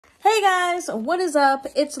Hey guys, what is up?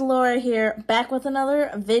 It's Laura here, back with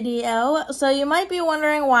another video. So you might be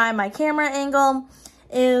wondering why my camera angle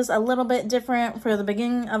is a little bit different for the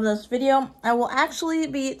beginning of this video. I will actually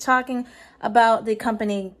be talking about the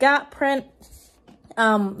company Gotprint.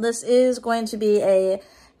 This is going to be a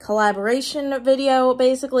collaboration video,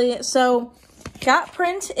 basically. So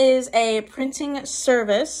Gotprint is a printing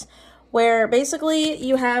service where basically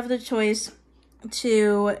you have the choice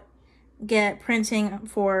to get printing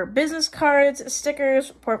for business cards,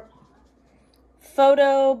 stickers,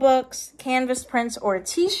 photo books, canvas prints, or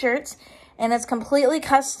t-shirts, and it's completely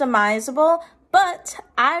customizable. But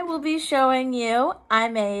I will be showing you, I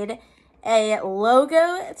made a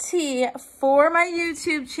logo tee for my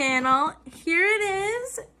YouTube channel. Here it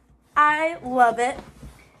is. I love it.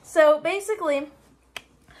 So basically,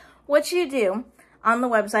 what you do on the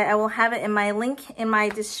website, I will have it in my link in my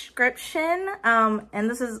description,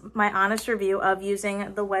 and this is my honest review of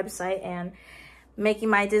using the website and making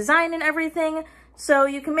my design and everything. So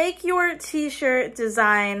you can make your t-shirt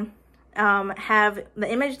design have the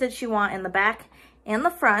image that you want in the back and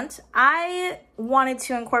the front. I wanted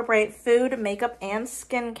to incorporate food, makeup, and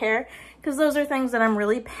skincare because those are things that I'm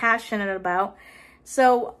really passionate about.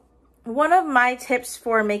 So one of my tips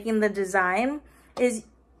for making the design is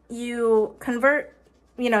you convert,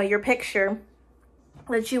 your picture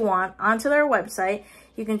that you want onto their website.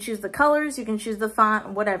 You can choose the colors, you can choose the font,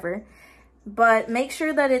 whatever. But make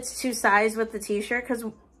sure that it's to size with the t-shirt, because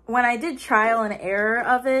when I did trial and error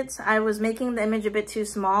of it, I was making the image a bit too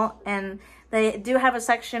small, and they do have a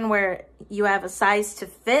section where you have a size to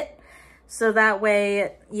fit, so that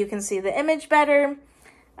way you can see the image better.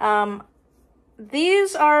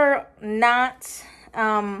 These are not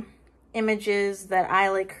images that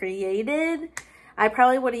I created. I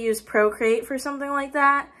probably would have used Procreate for something like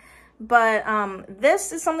that, but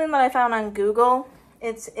this is something that I found on Google.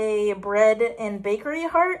 It's a bread and bakery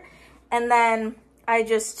heart, and then I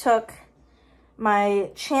just took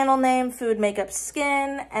my channel name, Food, Makeup,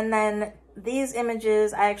 Skin, and then these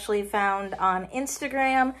images I actually found on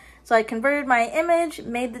Instagram. So I converted my image,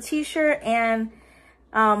 made the t-shirt, and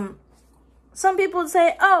some people would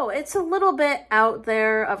say, oh, it's a little bit out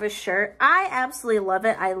there of a shirt. I absolutely love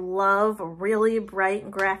it. I love really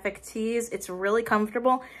bright graphic tees. It's really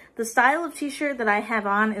comfortable. The style of t-shirt that I have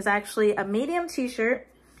on is actually a medium t-shirt,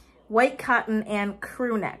 white cotton, and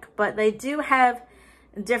crew neck. But they do have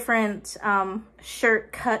different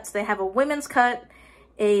shirt cuts. They have a women's cut,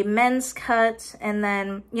 a men's cut, and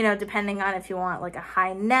then, depending on if you want like a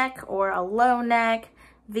high neck or a low neck,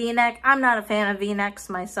 V-neck. I'm not a fan of V-necks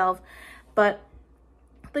myself, but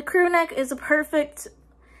the crew neck is a perfect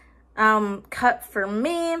cut for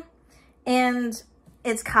me, and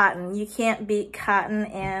it's cotton. You can't beat cotton,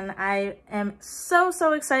 and I am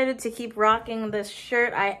so excited to keep rocking this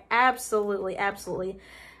shirt. I absolutely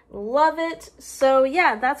love it. So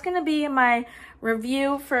yeah, that's gonna be my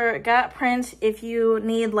review for Gotprint. If you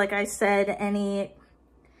need, like I said, any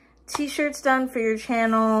t-shirts done for your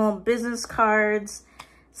channel, business cards,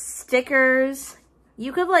 stickers,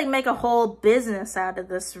 you could make a whole business out of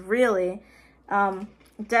this, really.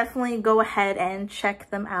 Definitely go ahead and check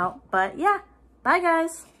them out. But yeah, bye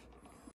guys.